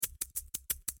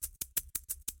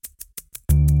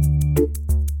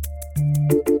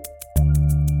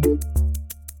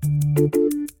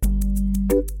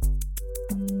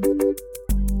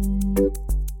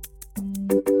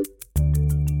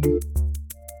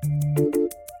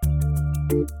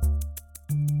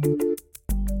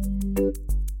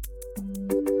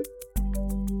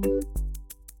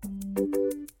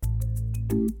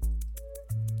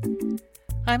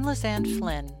I'm Lizanne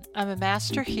Flynn. I'm a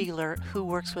master healer who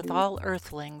works with all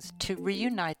earthlings to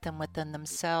reunite them within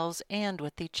themselves and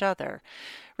with each other,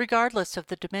 regardless of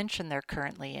the dimension they're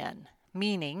currently in.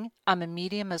 Meaning, I'm a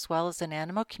medium as well as an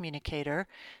animal communicator,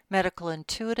 medical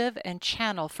intuitive, and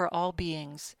channel for all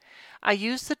beings. I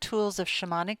use the tools of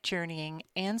shamanic journeying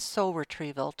and soul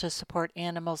retrieval to support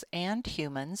animals and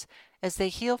humans as they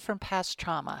heal from past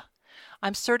trauma.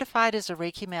 I'm certified as a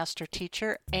Reiki Master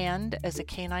Teacher and as a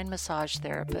canine massage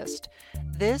therapist.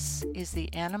 This is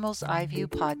the Animals I View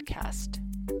podcast.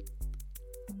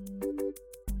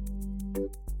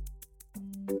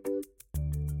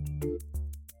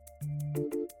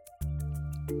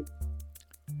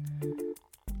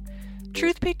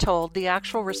 Truth be told, the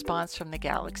actual response from the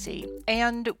galaxy,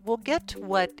 and we'll get to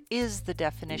what is the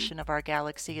definition of our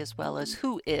galaxy as well as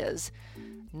who is,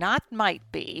 not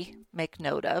might be, make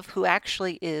note of, who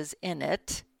actually is in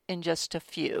it in just a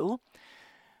few.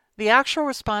 The actual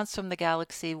response from the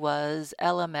galaxy was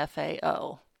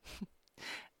LMFAO.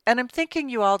 And I'm thinking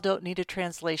you all don't need a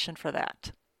translation for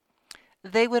that.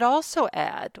 They would also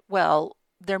add, well,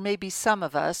 there may be some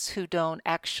of us who don't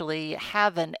actually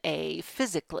have an A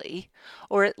physically,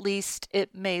 or at least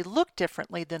it may look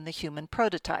differently than the human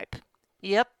prototype.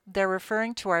 Yep, they're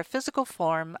referring to our physical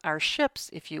form, our ships,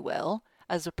 if you will,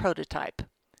 as a prototype.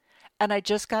 And I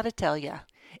just got to tell you,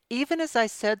 even as I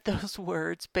said those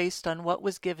words based on what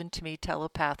was given to me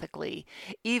telepathically,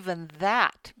 even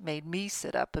that made me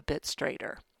sit up a bit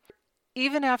straighter.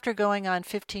 Even after going on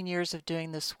 15 years of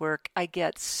doing this work, I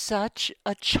get such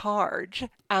a charge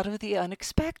out of the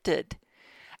unexpected,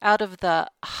 out of the,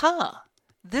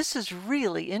 this is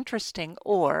really interesting,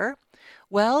 or,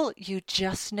 well, you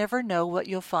just never know what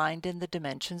you'll find in the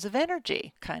dimensions of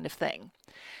energy kind of thing.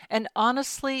 And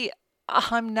honestly,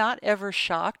 I'm not ever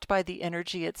shocked by the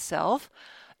energy itself,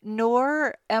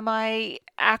 nor am I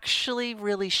actually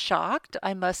really shocked,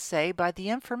 I must say, by the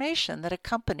information that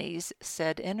accompanies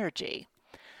said energy.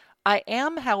 I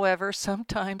am, however,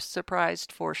 sometimes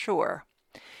surprised for sure.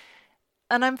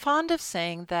 And I'm fond of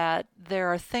saying that there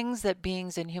are things that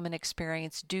beings in human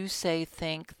experience do say,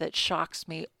 think, that shocks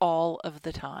me all of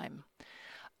the time.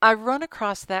 I run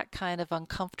across that kind of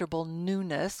uncomfortable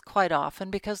newness quite often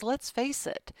because, let's face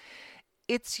it,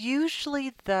 it's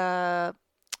usually the,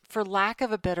 for lack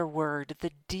of a better word,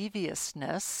 the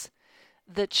deviousness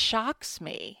that shocks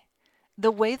me.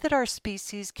 The way that our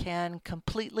species can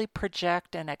completely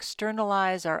project and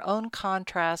externalize our own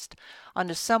contrast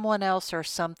onto someone else or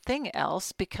something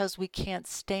else because we can't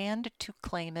stand to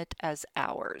claim it as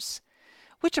ours,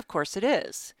 which of course it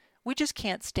is. We just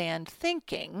can't stand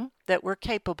thinking that we're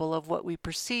capable of what we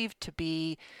perceive to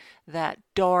be that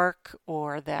dark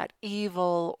or that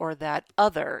evil or that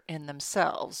other in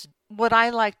themselves, what I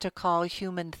like to call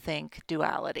human think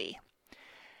duality.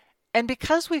 And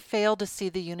because we fail to see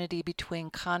the unity between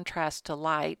contrast to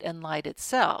light and light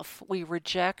itself, we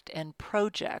reject and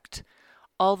project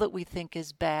all that we think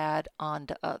is bad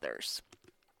onto others,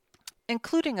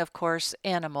 including, of course,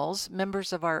 animals,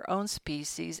 members of our own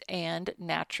species, and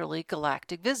naturally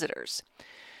galactic visitors.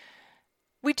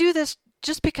 We do this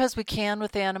just because we can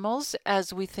with animals,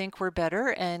 as we think we're better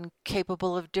and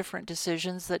capable of different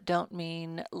decisions that don't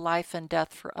mean life and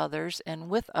death for others and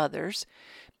with others,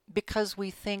 because we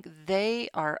think they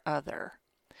are other.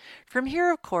 From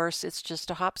here, of course, it's just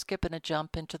a hop, skip, and a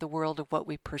jump into the world of what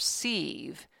we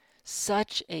perceive,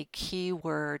 such a key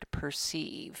word,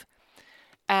 perceive,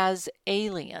 as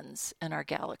aliens in our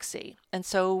galaxy. And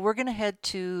so we're going to head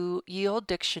to Ye Olde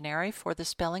Dictionary for the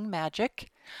spelling magic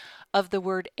of the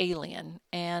word alien,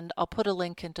 and I'll put a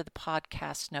link into the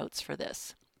podcast notes for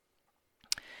this.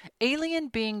 Alien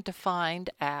being defined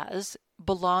as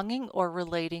belonging or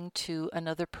relating to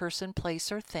another person,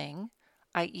 place, or thing,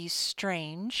 i.e.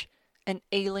 strange, an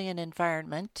alien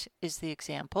environment is the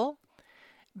example.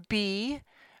 B,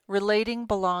 relating,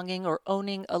 belonging, or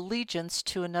owning allegiance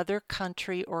to another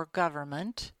country or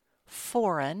government.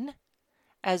 Foreign,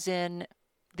 as in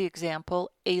the example,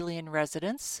 alien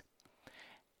residence.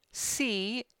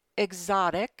 C,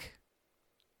 exotic,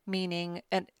 meaning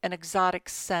an exotic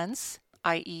sense,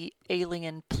 i.e.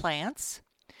 alien plants.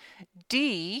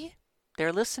 D,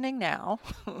 they're listening now,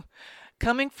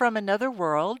 coming from another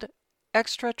world,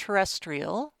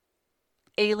 extraterrestrial,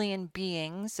 alien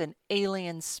beings, an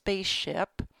alien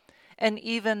spaceship, and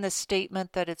even the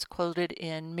statement that it's quoted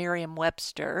in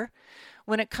Merriam-Webster.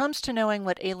 When it comes to knowing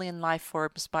what alien life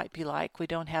forms might be like, we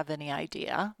don't have any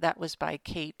idea. That was by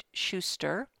Kate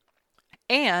Schuster.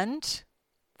 And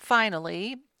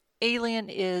finally, alien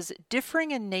is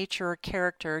differing in nature or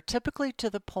character, typically to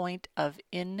the point of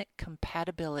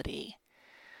incompatibility.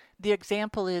 The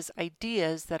example is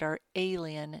ideas that are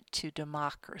alien to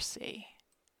democracy.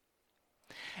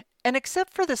 And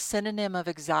except for the synonym of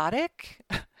exotic,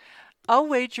 I'll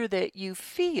wager that you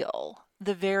feel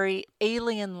the very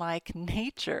alien-like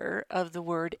nature of the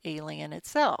word alien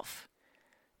itself.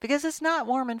 Because it's not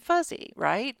warm and fuzzy,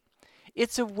 right?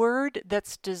 It's a word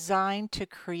that's designed to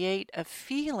create a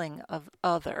feeling of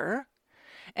other.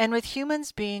 And with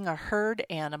humans being a herd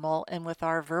animal and with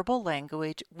our verbal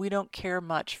language, we don't care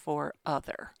much for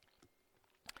other.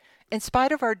 In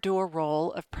spite of our dual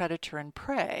role of predator and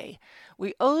prey,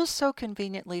 we oh so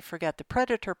conveniently forget the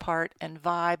predator part and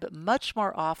vibe much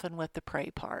more often with the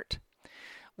prey part.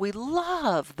 We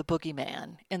love the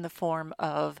boogeyman in the form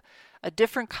of a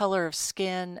different color of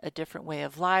skin, a different way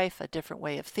of life, a different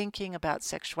way of thinking about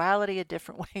sexuality, a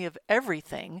different way of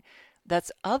everything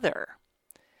that's other.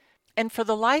 And for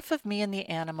the life of me and the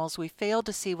animals, we fail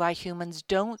to see why humans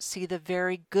don't see the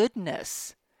very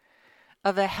goodness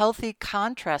of a healthy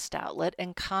contrast outlet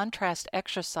and contrast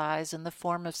exercise in the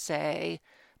form of, say,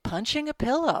 punching a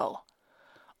pillow,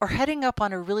 or heading up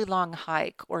on a really long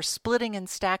hike, or splitting and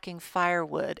stacking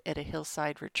firewood at a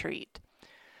hillside retreat,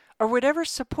 or whatever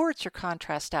supports your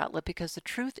contrast outlet, because the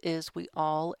truth is we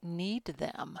all need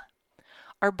them.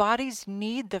 Our bodies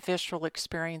need the visceral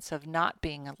experience of not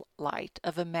being light,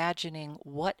 of imagining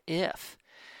what if,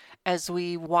 as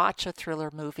we watch a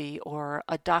thriller movie or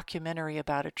a documentary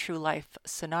about a true life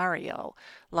scenario,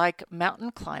 like mountain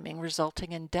climbing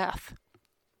resulting in death.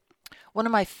 One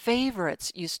of my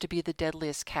favorites used to be The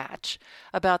Deadliest Catch,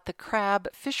 about the crab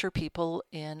fisher people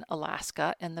in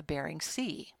Alaska and the Bering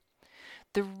Sea.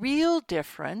 The real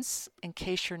difference, in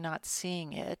case you're not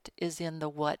seeing it, is in the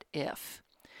what if.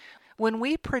 When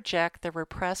we project the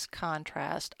repressed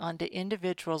contrast onto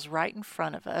individuals right in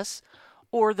front of us,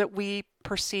 or that we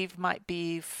perceive might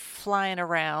be flying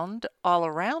around all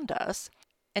around us,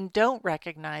 and don't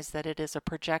recognize that it is a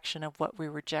projection of what we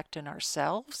reject in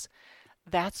ourselves,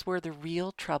 that's where the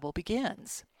real trouble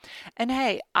begins. And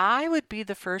hey, I would be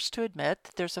the first to admit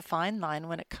that there's a fine line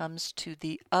when it comes to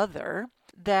the other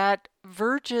that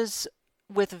verges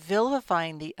with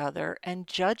vilifying the other and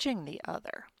judging the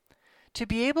other. To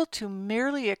be able to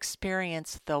merely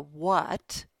experience the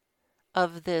what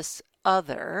of this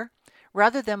other,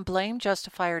 rather than blame,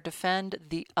 justify, or defend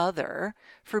the other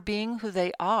for being who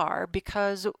they are,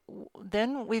 because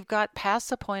then we've got past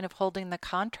the point of holding the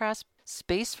contrast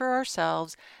space for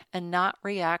ourselves and not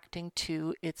reacting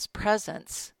to its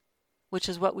presence, which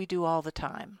is what we do all the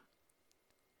time.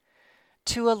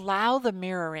 To allow the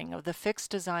mirroring of the fixed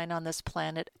design on this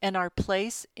planet and our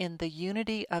place in the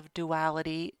unity of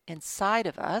duality inside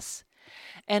of us,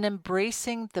 and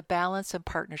embracing the balance and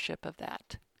partnership of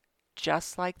that,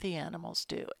 just like the animals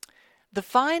do. The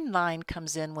fine line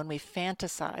comes in when we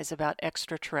fantasize about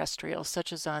extraterrestrials,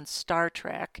 such as on Star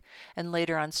Trek and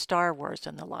later on Star Wars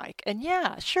and the like. And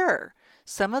yeah, sure,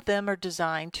 some of them are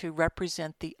designed to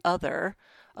represent the other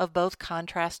of both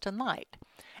contrast and light.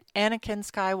 Anakin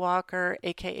Skywalker,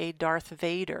 aka Darth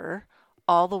Vader,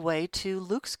 all the way to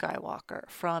Luke Skywalker,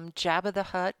 from Jabba the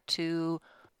Hutt to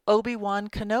Obi-Wan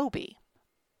Kenobi.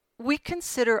 We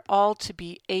consider all to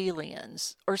be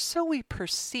aliens, or so we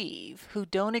perceive, who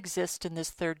don't exist in this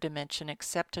third dimension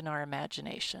except in our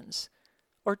imaginations.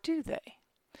 Or do they?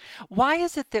 Why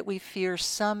is it that we fear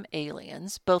some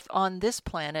aliens, both on this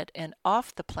planet and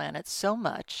off the planet, so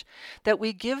much that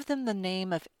we give them the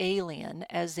name of alien,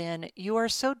 as in, you are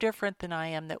so different than I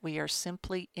am that we are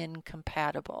simply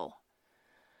incompatible?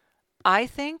 I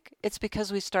think it's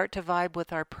because we start to vibe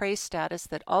with our prey status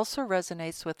that also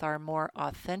resonates with our more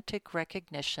authentic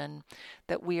recognition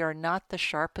that we are not the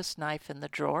sharpest knife in the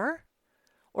drawer,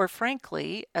 or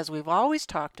frankly, as we've always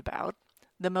talked about,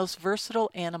 the most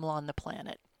versatile animal on the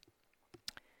planet.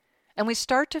 And we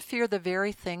start to fear the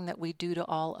very thing that we do to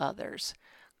all others: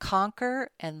 conquer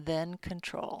and then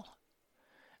control.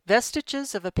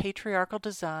 Vestiges of a patriarchal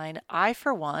design I,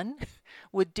 for one,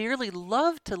 would dearly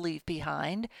love to leave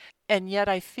behind, and yet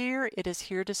I fear it is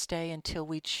here to stay until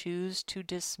we choose to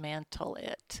dismantle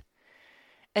it.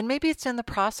 And maybe it's in the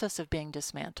process of being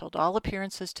dismantled, all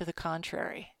appearances to the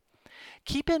contrary.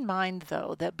 Keep in mind,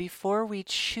 though, that before we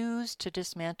choose to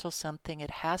dismantle something,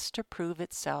 it has to prove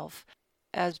itself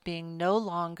as being no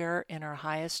longer in our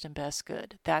highest and best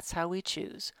good. That's how we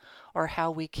choose, or how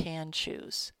we can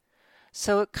choose.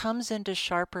 So it comes into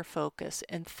sharper focus,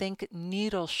 and think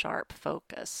needle sharp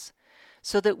focus,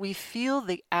 so that we feel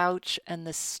the ouch and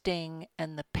the sting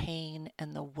and the pain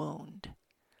and the wound.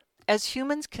 As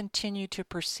humans continue to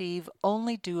perceive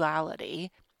only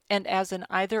duality, and as an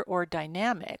either-or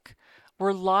dynamic,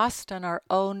 we're lost in our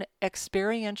own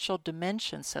experiential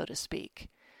dimension, so to speak.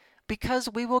 because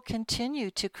we will continue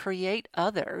to create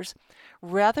others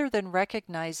rather than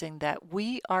recognizing that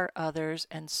we are others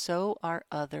and so are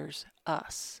others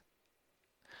us.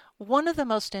 One of the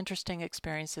most interesting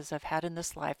experiences I've had in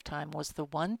this lifetime was the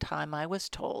one time I was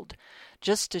told,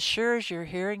 just as sure as you're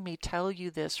hearing me tell you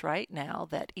this right now,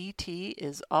 that E.T.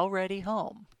 is already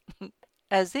home,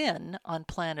 as in on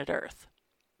planet Earth.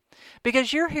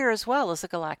 Because you're here as well as a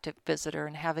galactic visitor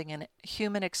and having a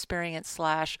human experience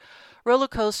slash roller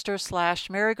coaster slash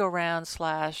merry-go-round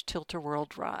slash tilt-a-whirl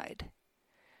ride.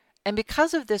 And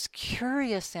because of this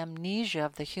curious amnesia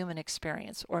of the human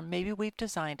experience, or maybe we've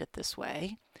designed it this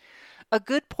way, a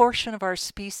good portion of our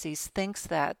species thinks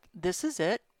that this is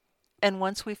it, and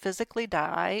once we physically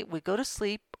die, we go to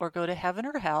sleep or go to heaven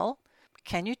or hell.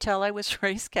 Can you tell I was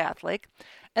raised Catholic?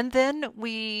 And then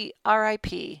we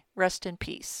RIP, rest in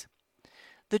peace.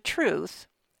 The truth,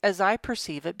 as I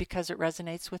perceive it, because it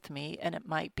resonates with me, and it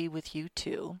might be with you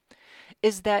too,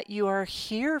 is that you are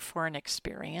here for an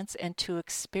experience and to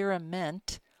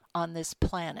experiment on this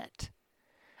planet.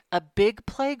 A big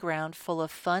playground full of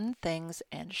fun things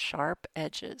and sharp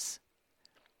edges.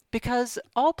 Because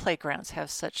all playgrounds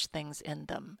have such things in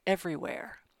them,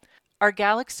 everywhere. Our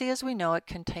galaxy as we know it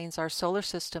contains our solar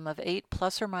system of 8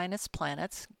 plus or minus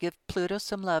planets, give Pluto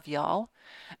some love y'all,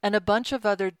 and a bunch of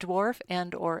other dwarf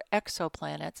and or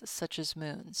exoplanets such as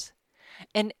moons.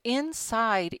 And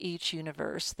inside each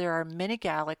universe there are many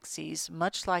galaxies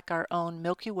much like our own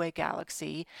Milky Way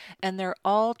galaxy, and they're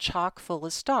all chock full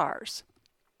of stars.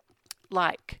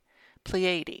 Like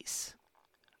Pleiades,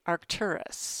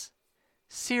 Arcturus,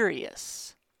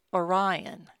 Sirius,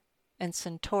 Orion, and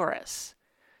Centaurus,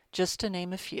 just to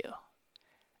name a few.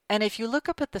 And if you look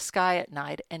up at the sky at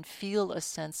night and feel a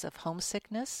sense of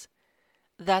homesickness,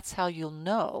 that's how you'll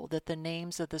know that the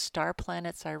names of the star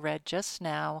planets I read just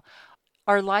now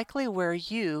are likely where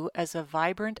you, as a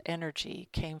vibrant energy,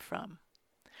 came from.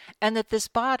 And that this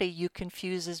body you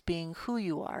confuse as being who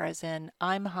you are, as in,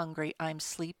 I'm hungry, I'm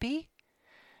sleepy,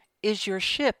 is your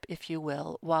ship, if you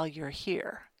will, while you're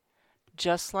here,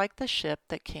 just like the ship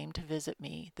that came to visit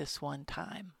me this one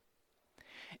time.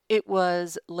 It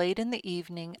was late in the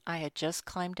evening. I had just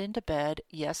climbed into bed.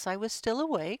 Yes, I was still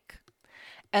awake.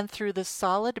 And through the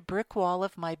solid brick wall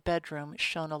of my bedroom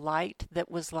shone a light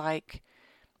that was like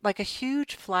a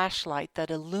huge flashlight that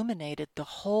illuminated the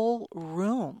whole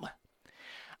room.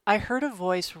 I heard a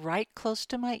voice right close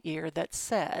to my ear that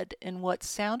said, in what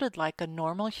sounded like a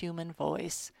normal human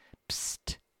voice,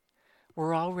 "Psst,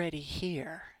 we're already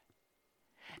here."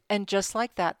 And just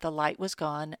like that, the light was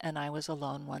gone and I was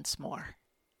alone once more.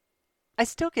 I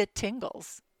still get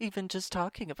tingles, even just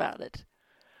talking about it.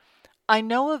 I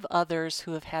know of others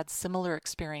who have had similar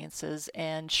experiences,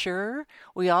 and sure,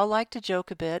 we all like to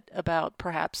joke a bit about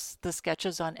perhaps the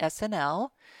sketches on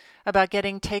SNL, about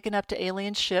getting taken up to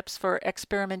alien ships for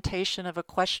experimentation of a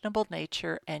questionable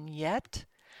nature, and yet,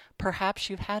 perhaps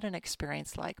you've had an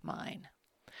experience like mine.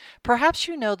 Perhaps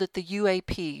you know that the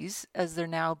UAPs, as they're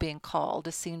now being called,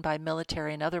 as seen by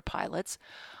military and other pilots,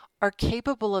 are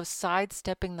capable of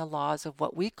sidestepping the laws of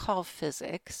what we call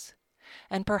physics,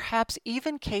 and perhaps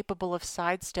even capable of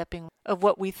sidestepping of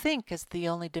what we think is the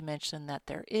only dimension that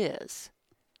there is,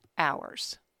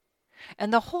 ours.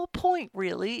 And the whole point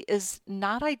really is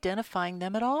not identifying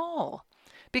them at all,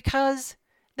 because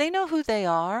they know who they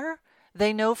are.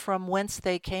 They know from whence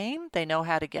they came. They know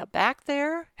how to get back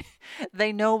there.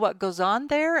 They know what goes on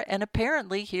there, and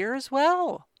apparently here as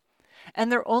well.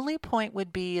 And their only point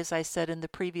would be, as I said in the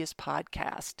previous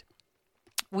podcast,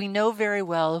 we know very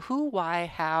well who, why,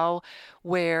 how,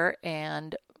 where,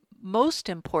 and most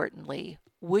importantly,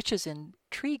 which is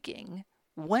intriguing,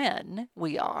 when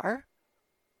we are.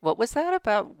 What was that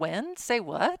about when? Say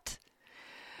what?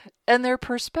 And their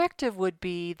perspective would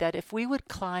be that if we would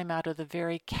climb out of the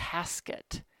very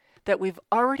casket that we've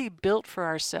already built for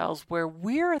ourselves, where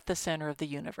we're at the center of the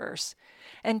universe,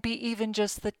 and be even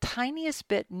just the tiniest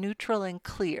bit neutral and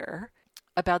clear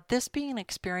about this being an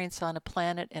experience on a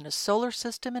planet, in a solar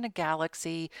system, in a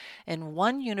galaxy, in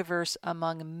one universe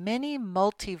among many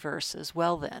multiverses,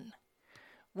 well then,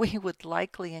 we would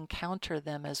likely encounter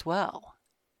them as well.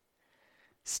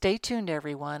 Stay tuned,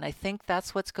 everyone. I think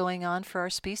that's what's going on for our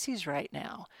species right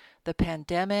now. The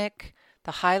pandemic,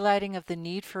 the highlighting of the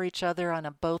need for each other on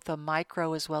both a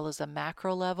micro as well as a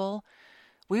macro level.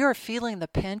 We are feeling the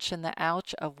pinch and the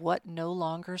ouch of what no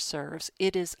longer serves.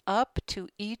 It is up to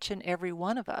each and every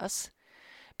one of us,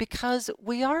 because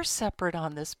we are separate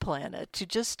on this planet, to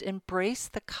just embrace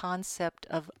the concept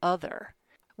of other,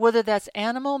 whether that's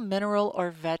animal, mineral,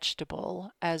 or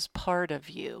vegetable, as part of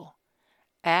you.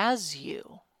 As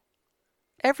you.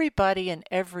 Everybody and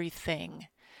everything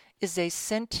is a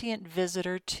sentient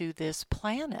visitor to this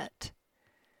planet.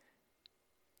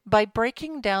 By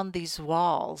breaking down these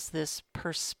walls, this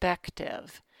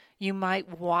perspective, you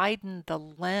might widen the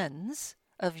lens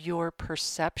of your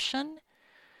perception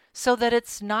so that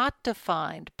it's not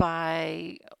defined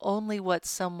by only what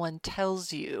someone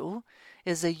tells you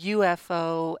is a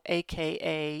UFO,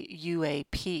 aka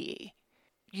UAP.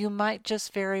 You might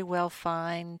just very well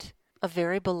find a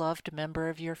very beloved member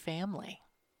of your family.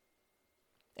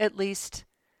 At least,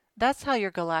 that's how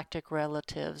your galactic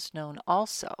relatives, known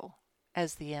also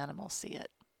as the animals, see it.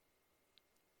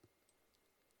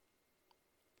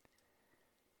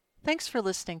 Thanks for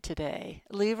listening today.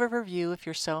 Leave a review if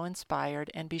you're so inspired,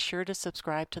 and be sure to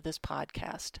subscribe to this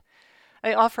podcast.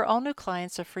 I offer all new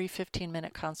clients a free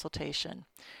 15-minute consultation.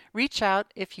 Reach out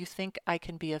if you think I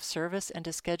can be of service and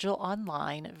to schedule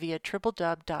online via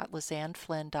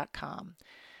www.lizanneflynn.com.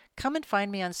 Come and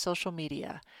find me on social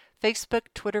media, Facebook,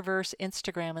 Twitterverse,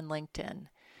 Instagram, and LinkedIn.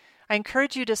 I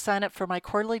encourage you to sign up for my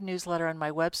quarterly newsletter on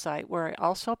my website, where I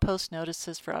also post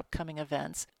notices for upcoming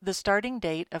events, the starting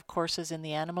date of courses in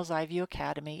the Animal's Eye View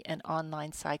Academy, and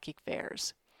online psychic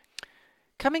fairs.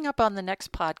 Coming up on the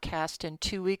next podcast in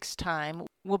 2 weeks' time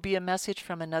will be a message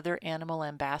from another animal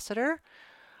ambassador.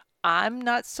 I'm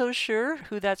not so sure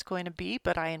who that's going to be,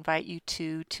 but I invite you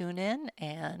to tune in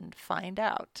and find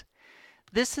out.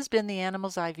 This has been the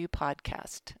Animal's Eye View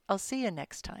podcast. I'll see you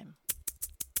next time.